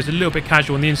 it goes a little bit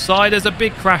casual. On the inside, there's a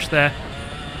big crash there.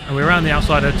 And we're around the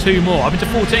outside of 2 more. I've been to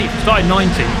 14th, started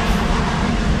 19th.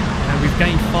 And we've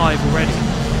gained 5 already.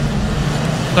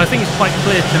 So I think it's quite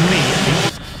clear to me, at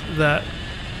least, that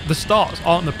the starts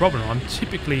aren't the problem. I'm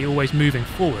typically always moving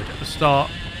forward at the start.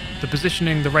 The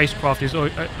positioning, the racecraft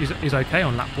is okay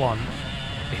on lap 1.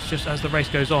 It's just as the race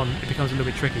goes on, it becomes a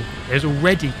little bit tricky. There's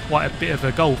already quite a bit of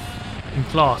a gulf in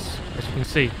class, as you can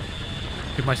see,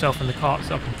 with myself and the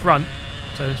karts up in front.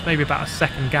 So there's maybe about a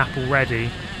second gap already.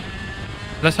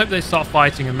 Let's hope they start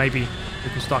fighting and maybe we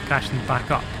can start catching them back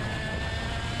up.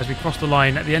 As we cross the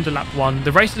line at the end of lap 1.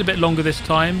 The race is a bit longer this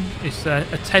time. It's a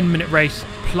 10-minute race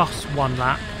plus 1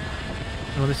 lap.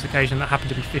 And on this occasion that happened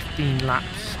to be 15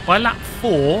 laps. By lap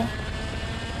 4,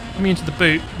 coming into the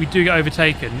boot, we do get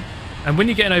overtaken. And when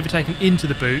you're getting overtaken into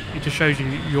the boot, it just shows you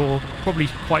you're probably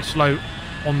quite slow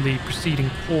on the preceding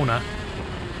corner.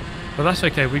 But that's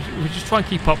okay, we just try and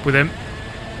keep up with him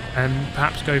and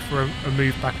perhaps go for a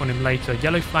move back on him later.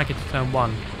 Yellow flag into turn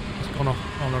 1. It's gone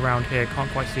off on around here, can't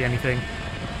quite see anything.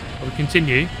 But we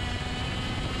continue.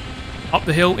 Up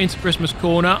the hill into Christmas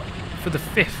Corner for the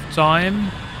 5th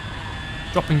time.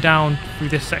 Dropping down through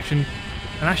this section.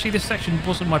 And actually this section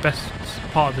wasn't my best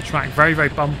part of the track. Very, very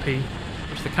bumpy,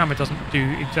 which the camera doesn't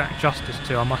do exact justice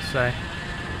to, I must say.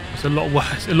 It's a lot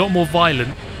worse, a lot more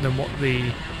violent than what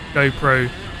the GoPro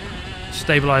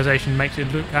stabilization makes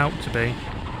it look out to be,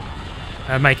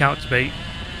 make out to be.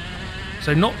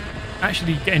 So not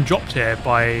actually getting dropped here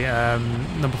by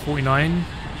number 49,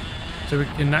 so we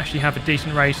can actually have a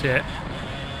decent race here.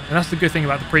 And that's the good thing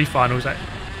about the pre-finals, that,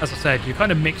 as I said, you're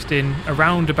kind of mixed in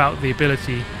around about the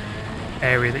ability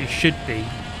area that you should be,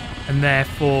 and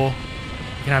therefore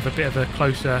you can have a bit of a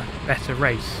closer, better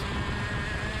race.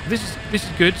 This is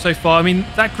good so far. I mean,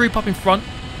 that group up in front,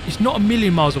 it's not a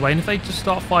million miles away, and if they just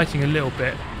start fighting a little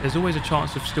bit, there's always a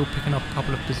chance of still picking up a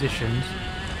couple of positions.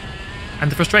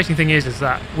 And the frustrating thing is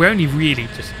that we're only really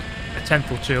just a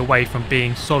tenth or two away from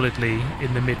being solidly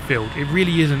in the midfield. It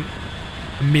really isn't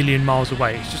a million miles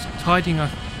away. It's just tidying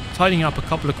up a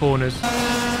couple of corners,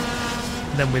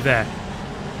 and then we're there.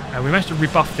 And we managed to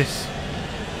rebuff this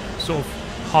sort of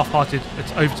half-hearted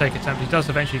overtake attempt. He does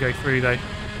eventually go through though.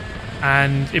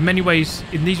 And in many ways,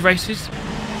 in these races,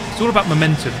 it's all about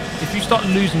momentum. If you start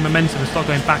losing momentum and start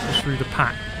going backwards through the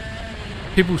pack,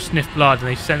 people sniff blood and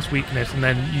they sense weakness, and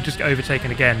then you just get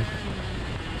overtaken again.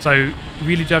 So you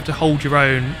really do have to hold your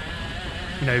own,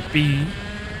 you know, be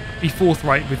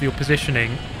forthright with your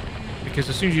positioning, because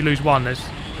as soon as you lose one, there's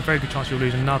a very good chance you'll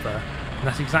lose another. And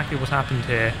that's exactly what's happened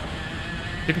here.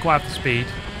 Didn't quite have the speed.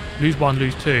 Lose one,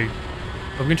 lose two.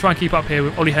 But we're going to try and keep up here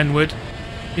with Ollie Henwood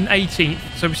in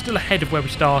 18th, so we're still ahead of where we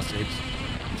started.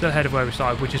 Still ahead of where we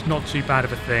started, which is not too bad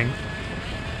of a thing.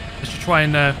 Let's just try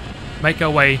and make our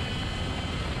way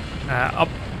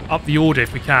up the order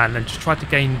if we can, and just try to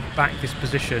gain back this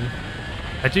position.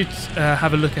 I did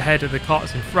have a look ahead at the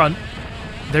karts in front.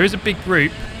 There is a big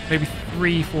group, maybe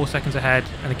 3-4 seconds ahead,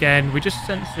 and again we're just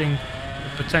sensing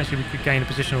that potentially we could gain a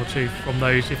position or two from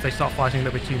those if they start fighting a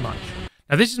little bit too much.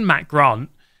 Now this is Matt Grant.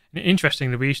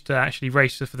 Interesting that we used to actually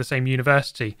race for the same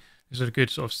university. This was a good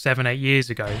sort of 7-8 years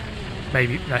ago,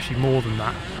 maybe actually more than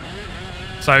that.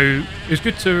 So it was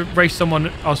good to race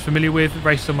someone I was familiar with,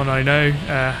 race someone I know,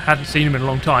 hadn't seen him in a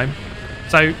long time.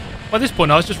 So by this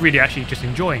point I was just really actually just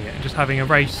enjoying it, just having a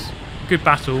race, a good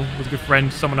battle with a good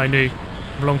friend, someone I knew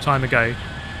from a long time ago.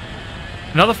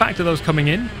 Another factor that was coming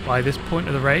in by this point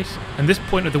of the race, and this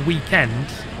point of the weekend,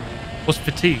 was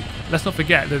fatigue. Let's not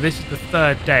forget that this is the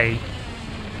third day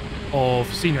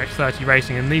of Senior X30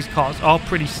 racing, and these karts are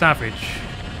pretty savage.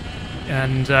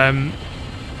 And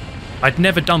I'd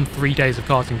never done 3 days of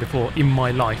karting before in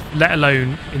my life, let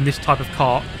alone in this type of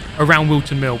kart around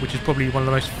Whilton Mill, which is probably one of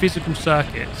the most physical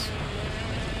circuits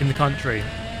in the country.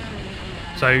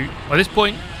 So by this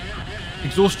point,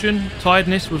 exhaustion,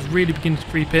 tiredness was really beginning to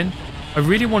creep in. I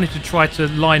really wanted to try to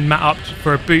line Matt up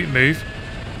for a boot move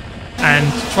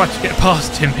and try to get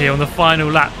past him here on the final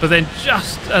lap, but then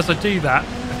just as I do that,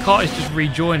 the kart is just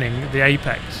rejoining the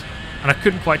apex and I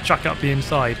couldn't quite chuck up the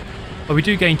inside. But we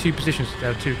do gain 2 positions.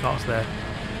 There are 2 karts there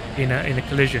in a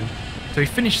collision. So we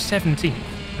finished 17th,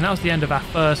 and that was the end of our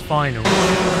first final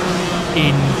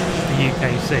in the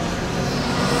UKC.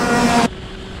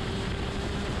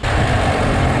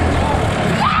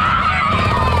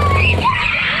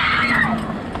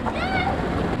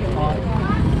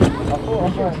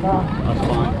 That's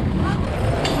fine.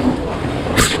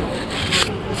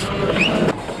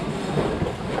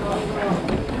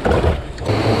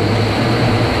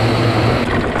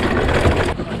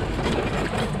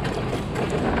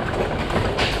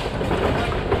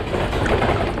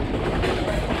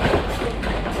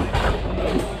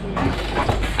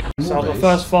 So I've got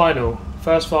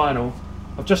first final.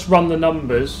 I've just run the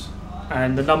numbers,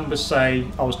 and the numbers say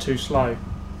I was too slow.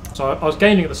 So I was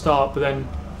gaining at the start, but then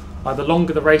the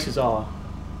longer the races are,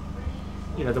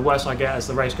 you know, the worse I get as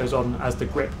the race goes on, as the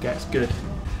grip gets good.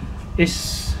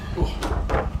 It's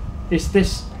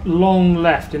this long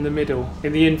left in the middle,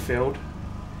 in the infield.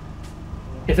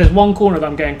 If there's one corner that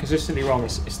I'm getting consistently wrong,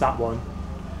 it's that one,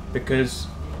 because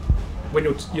when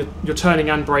you're turning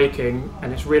and braking,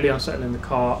 and it's really unsettling the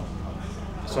car.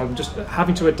 So I'm just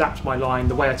having to adapt my line,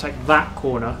 the way I take that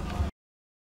corner.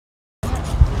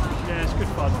 Yeah, it's good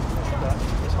fun, but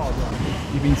it's hard work.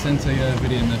 You've been sent a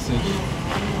video message.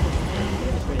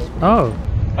 Oh.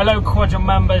 Hello Quadrant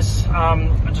members,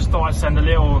 I just thought I'd send a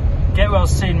little get well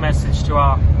soon message to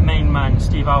our main man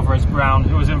Steve Alvarez Brown,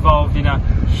 who was involved in a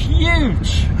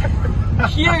huge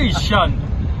shunt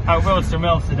at Whilton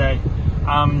Mill today.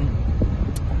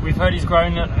 We've heard he's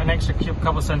grown an extra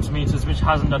couple centimetres, which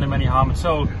hasn't done him any harm at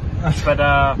all. But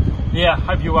yeah,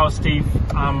 hope you're well, Steve.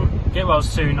 Get well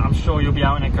soon. I'm sure you'll be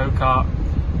out in a go-kart,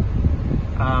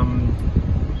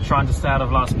 trying to stay out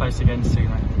of last place again soon.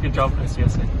 Mate. Good job, and see you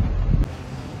soon.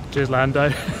 Cheers, Lando.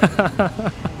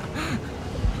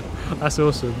 That's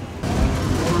awesome.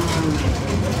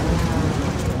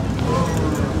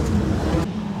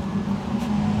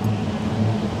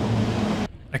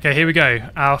 Okay, here we go.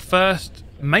 Our first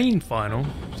main final.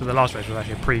 So the last race was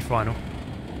actually a pre-final.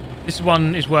 This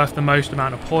one is worth the most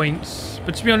amount of points.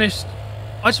 But to be honest,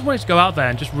 I just wanted to go out there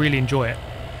and just really enjoy it.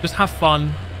 Just have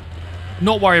fun.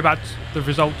 Not worry about the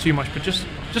result too much, but just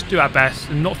do our best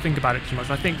and not think about it too much.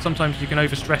 I think sometimes you can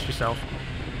overstress yourself,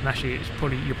 and actually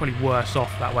you're probably worse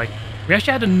off that way. We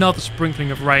actually had another sprinkling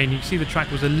of rain. You can see the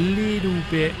track was a little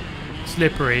bit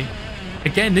slippery.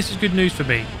 Again, this is good news for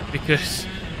me because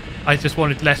I just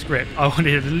wanted less grip. I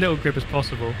wanted as little grip as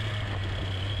possible.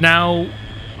 Now,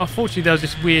 unfortunately, there was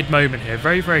this weird moment here,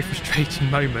 very, very frustrating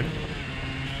moment,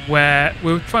 where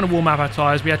we were trying to warm up our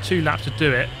tyres. We had 2 laps to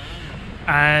do it,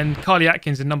 and Carly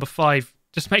Atkins in number 5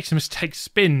 just makes a mistake,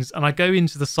 spins, and I go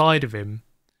into the side of him.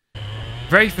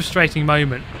 Very frustrating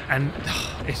moment, and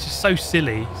it's just so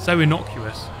silly, so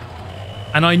innocuous.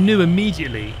 And I knew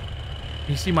immediately,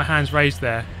 you see my hands raised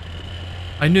there,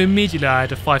 I knew immediately I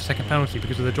had a 5-second penalty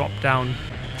because of the drop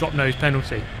nose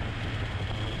penalty.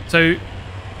 So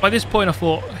by this point I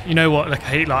thought, you know what,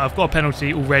 okay, like I've got a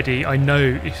penalty already. I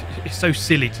know it's so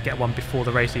silly to get one before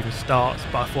the race even starts,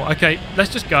 but I thought, okay,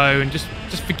 let's just go and just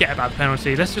forget about the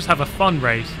penalty. Let's just have a fun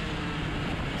race,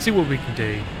 see what we can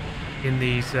do in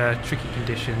these tricky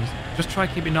conditions. Just try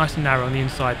to keep it nice and narrow on the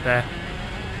inside there.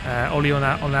 Ollie on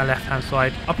our left hand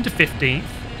side, up into 15th,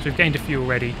 so we've gained a few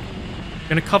already.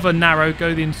 Going to cover narrow,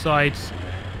 go the insides,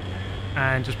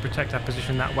 and just protect our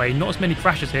position that way. Not as many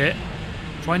crashes here.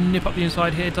 Try and nip up the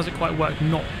inside here. Does it quite work?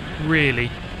 Not really.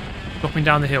 Dropping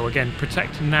down the hill again.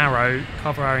 Protect narrow,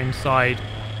 cover our inside,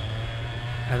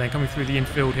 and then coming through the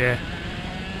infield here.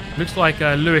 Looks like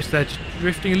Lewis there just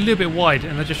drifting a little bit wide,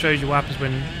 and that just shows you what happens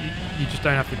when you just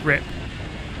don't have the grip.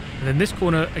 And then this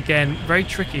corner again, very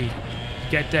tricky to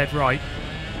get dead right.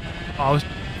 I was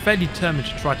fairly determined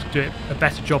to try to do a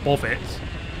better job of it,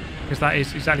 because that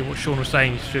is exactly what Sean was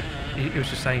saying. He was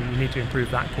just saying you need to improve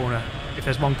that corner. If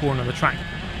there's one corner on the track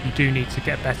you do need to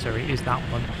get better, it is that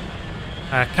one.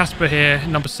 Casper here,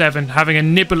 number 7, having a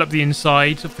nibble up the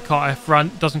inside of the car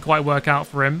front. Doesn't quite work out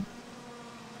for him.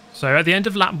 So at the end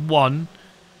of lap 1,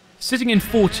 sitting in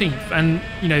 14th, and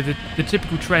you know the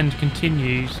typical trend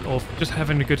continues of just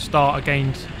having a good start. I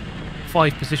gained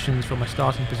 5 positions from my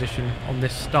starting position on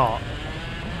this start.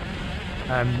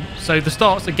 So the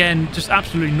starts, again, just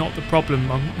absolutely not the problem.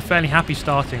 I'm fairly happy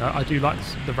starting. I do like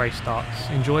the race starts,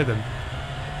 enjoy them.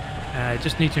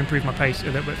 Just need to improve my pace a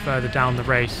little bit further down the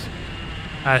race.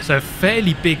 So a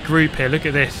fairly big group here. Look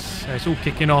at this. It's all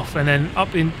kicking off, and then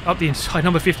up the inside,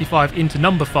 number 55 into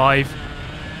number 5,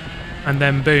 and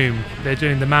then boom, they're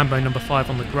doing the Mambo number 5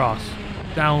 on the grass.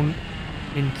 Down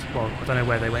into, well, I don't know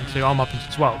where they went to. I'm up into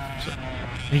 12th. So,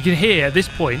 and you can hear at this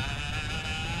point,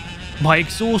 my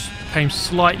exhaust came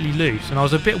slightly loose, and I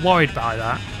was a bit worried about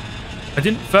that.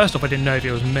 First off, I didn't know if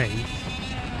it was me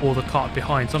or the cart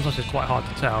behind. Sometimes it's quite hard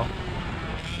to tell.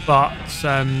 But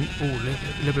a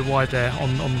little bit wide there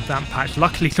on the damp patch.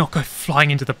 Luckily not go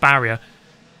flying into the barrier.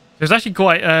 It was actually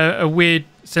quite a weird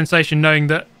sensation knowing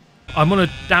that I'm on a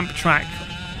damp track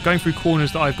going through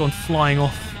corners that I've gone flying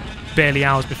off barely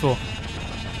hours before.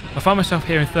 I find myself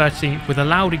here in 13th with a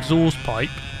loud exhaust pipe.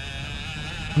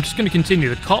 I'm just going to continue.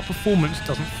 The kart performance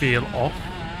doesn't feel off.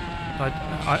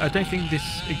 I don't think this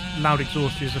loud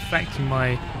exhaust is affecting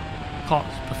my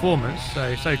kart's performance, so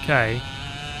it's okay.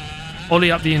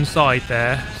 Ollie up the inside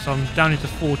there, so I'm down into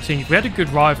 14th. We had a good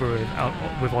rivalry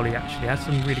with Ollie, actually. I had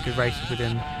some really good races with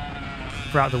him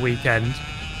throughout the weekend.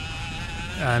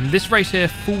 This race here,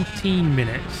 14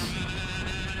 minutes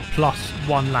plus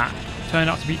 1 lap. Turned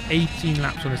out to be 18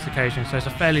 laps on this occasion, so it's a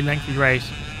fairly lengthy race.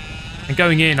 And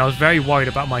going in, I was very worried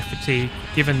about my fatigue,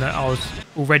 given that I was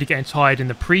already getting tired in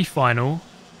the pre-final.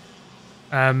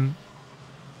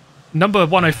 Number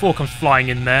 104 comes flying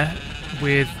in there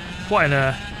with quite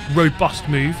a robust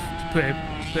move,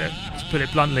 to put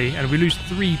it bluntly, and we lose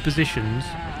 3 positions.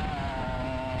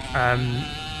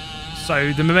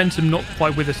 So the momentum not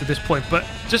quite with us at this point, but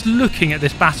just looking at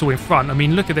this battle in front, I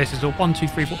mean, look at this. There's a 1, 2,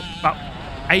 3, 4, about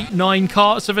 8, 9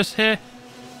 karts of us here,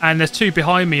 and there's 2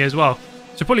 behind me as well.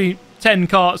 So probably 10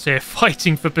 karts here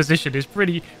fighting for position. Is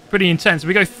pretty intense.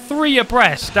 We go 3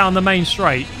 abreast down the main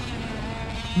straight.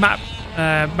 Matt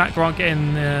Grant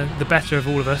getting the better of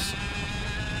all of us.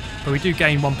 But we do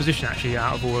gain 1 position actually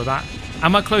out of all of that.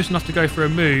 Am I close enough to go for a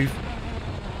move?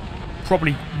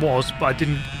 Probably was, but I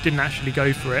didn't actually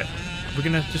go for it. We're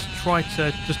gonna just try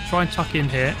and tuck in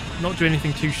here, not do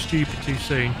anything too stupid too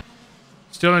soon.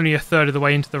 Still only a third of the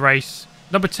way into the race.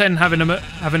 Number 10 having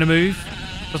a move,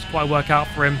 doesn't quite work out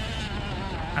for him,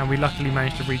 and we luckily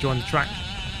managed to rejoin the track.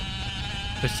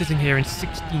 So sitting here in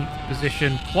 16th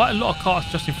position, quite a lot of cars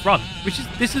just in front,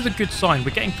 this is a good sign.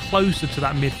 We're getting closer to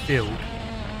that midfield.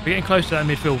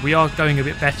 We are going a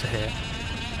bit better here,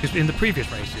 because in the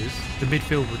previous races, the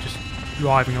midfield were just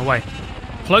driving away.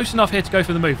 Close enough here to go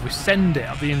for the move. We send it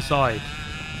up the inside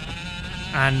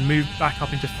and move back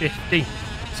up into 15th.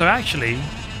 So actually,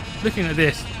 looking at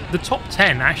this, the top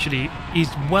 10 actually is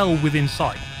well within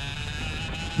sight.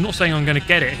 I'm not saying I'm going to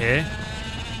get it here,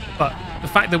 but the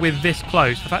fact that we're this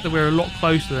close, the fact that we're a lot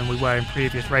closer than we were in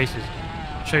previous races,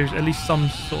 shows at least some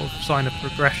sort of sign of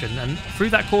progression. And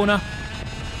through that corner,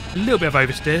 a little bit of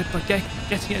oversteer, but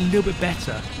getting it a little bit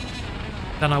better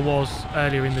than I was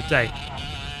earlier in the day.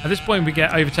 At this point, we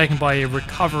get overtaken by a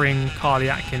recovering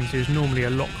Carly Atkins, who's normally a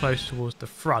lot closer towards the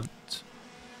front.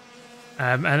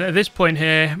 And at this point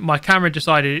here, my camera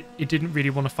decided it didn't really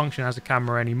want to function as a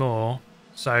camera anymore.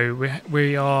 So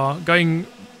we are going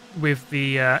with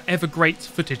the ever great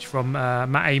footage from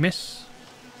Matt Amos,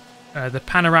 the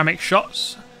panoramic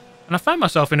shots. And I found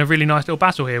myself in a really nice little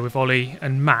battle here with Ollie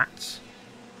and Matt.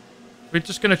 We're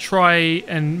just going to try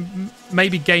and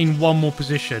maybe gain 1 more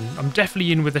position. I'm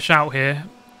definitely in with a shout here.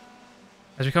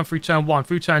 As we come through turn 1,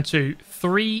 through turn 2,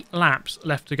 3 laps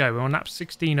left to go. We're on lap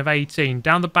 16 of 18.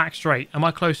 Down the back straight. Am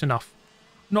I close enough?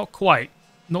 Not quite.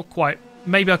 Not quite.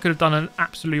 Maybe I could have done an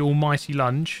absolutely almighty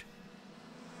lunge.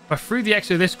 But through the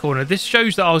exit of this corner, this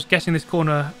shows that I was getting this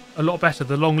corner a lot better,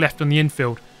 the long left on the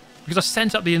infield, because I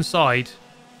sent up the inside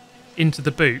into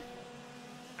the boot.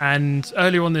 And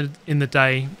earlier on in the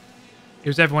day, it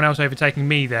was everyone else overtaking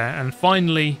me there. And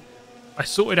finally, I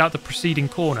sorted out the preceding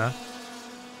corner.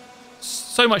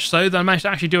 So much so that I managed to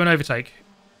actually do an overtake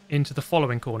into the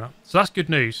following corner. So that's good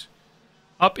news.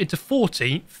 Up into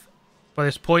 14th by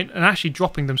this point, and actually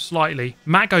dropping them slightly.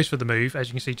 Matt goes for the move, as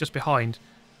you can see, just behind.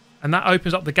 And that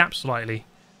opens up the gap slightly.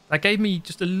 That gave me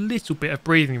just a little bit of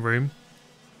breathing room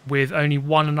with only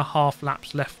 1.5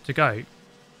 laps left to go.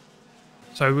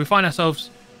 So we find ourselves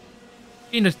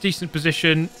in a decent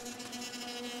position,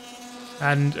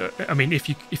 and I mean, if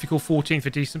you call 14th a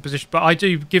decent position, but I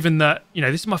do, given that, you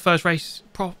know, this is my first race,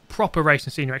 proper race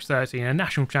in Senior X30 in a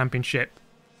national championship,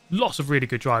 lots of really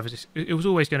good drivers. It was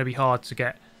always going to be hard to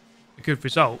get a good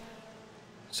result.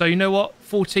 So you know what,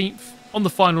 14th on the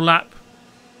final lap,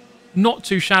 not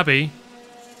too shabby.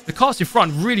 The cars in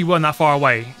front really weren't that far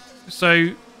away, so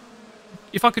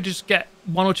if I could just get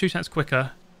 1 or 2 tenths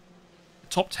quicker,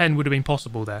 top 10 would have been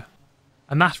possible there.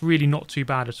 And that's really not too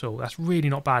bad at all. That's really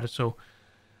not bad at all.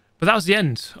 But that was the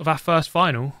end of our first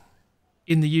final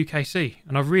in the UKC,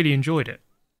 and I really enjoyed it.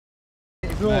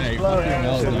 It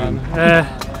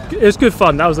was good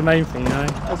fun. That was the main thing, you know.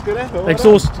 That's good effort.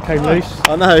 Exhaust came loose.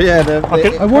 I know, yeah.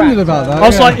 I wondered about that. I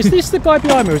was like, is this the guy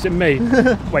behind me or is it me?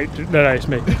 Wait, no, it's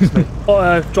me. It's me.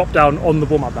 Drop down on the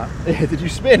warm-up lap. Yeah, did you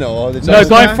spin or? Did No,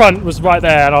 guy in front was right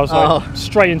there, and I was like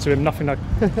straight into him. Nothing like.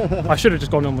 I should have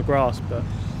just gone on the grass, but.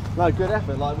 No, good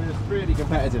effort. Like, we were really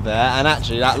competitive there, and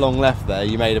actually that long left there,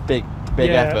 you made a big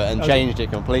effort and changed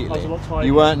it completely.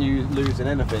 You weren't losing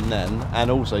anything then, and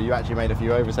also you actually made a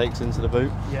few overtakes into the boot.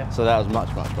 Yeah. So that was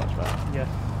much better. Yeah.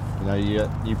 You know,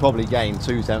 you probably gained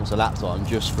 2 tenths a lap time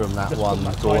just from that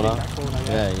corner.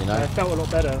 Yeah, you know. It felt a lot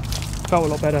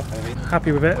better.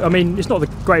 Happy with it. I mean, it's not the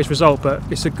greatest result, but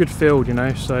it's a good field, you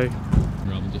know. So.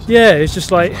 Yeah, it's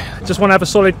just like, just want to have a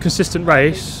solid, consistent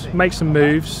race, make some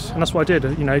moves, and that's what I did.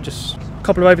 You know, just a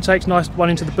couple of overtakes, nice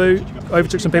one into the boot,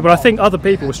 overtook some people. I think other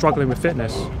people were struggling with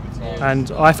fitness,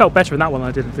 and I felt better in that one than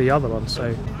I did the other one.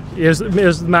 So it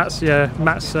was Matt's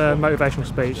motivational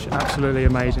speech, absolutely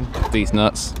amazing. These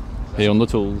nuts here on the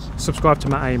tools. Subscribe to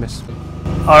Matt Amos.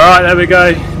 All right, there we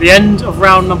go. The end of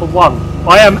round number 1.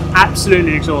 I am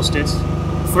absolutely exhausted.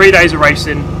 3 days of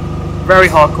racing, very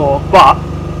hardcore, but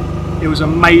it was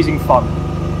amazing fun,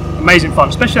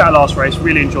 especially that last race.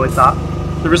 Really enjoyed that.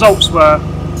 The results were,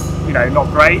 you know, not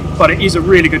great, but it is a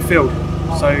really good field.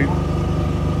 So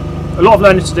a lot of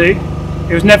learning to do.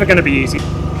 It was never going to be easy.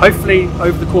 Hopefully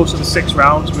over the course of the 6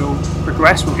 rounds we'll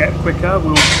progress, we'll get quicker,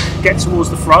 we'll get towards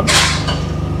the front.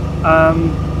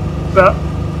 But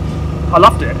I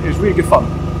loved it. It was really good fun.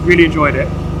 Really enjoyed it.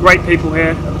 Great people here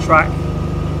at the track.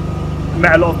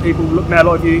 Met a lot of people, met a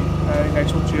lot of you,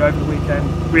 talked to you over the weekend.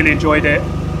 Really enjoyed it.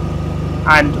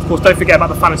 And of course, don't forget about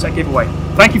the FANATEC giveaway.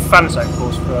 Thank you for FANATEC, of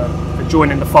course, for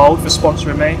joining the fold, for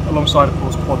sponsoring me, alongside, of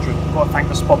course, Quadrant. I've got to thank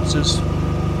the sponsors.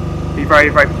 Be very,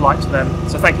 very polite to them.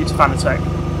 So thank you to FANATEC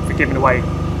for giving away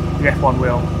the F1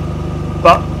 wheel.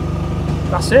 But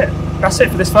that's it. That's it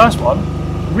for this first one.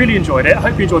 Really enjoyed it. I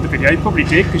hope you enjoyed the video. You probably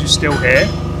did because you're still here.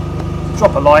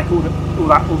 Drop a like, all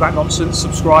that nonsense.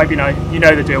 Subscribe. You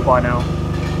know the deal by now.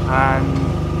 And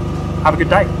have a good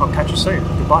day. I'll catch you soon.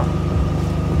 Goodbye.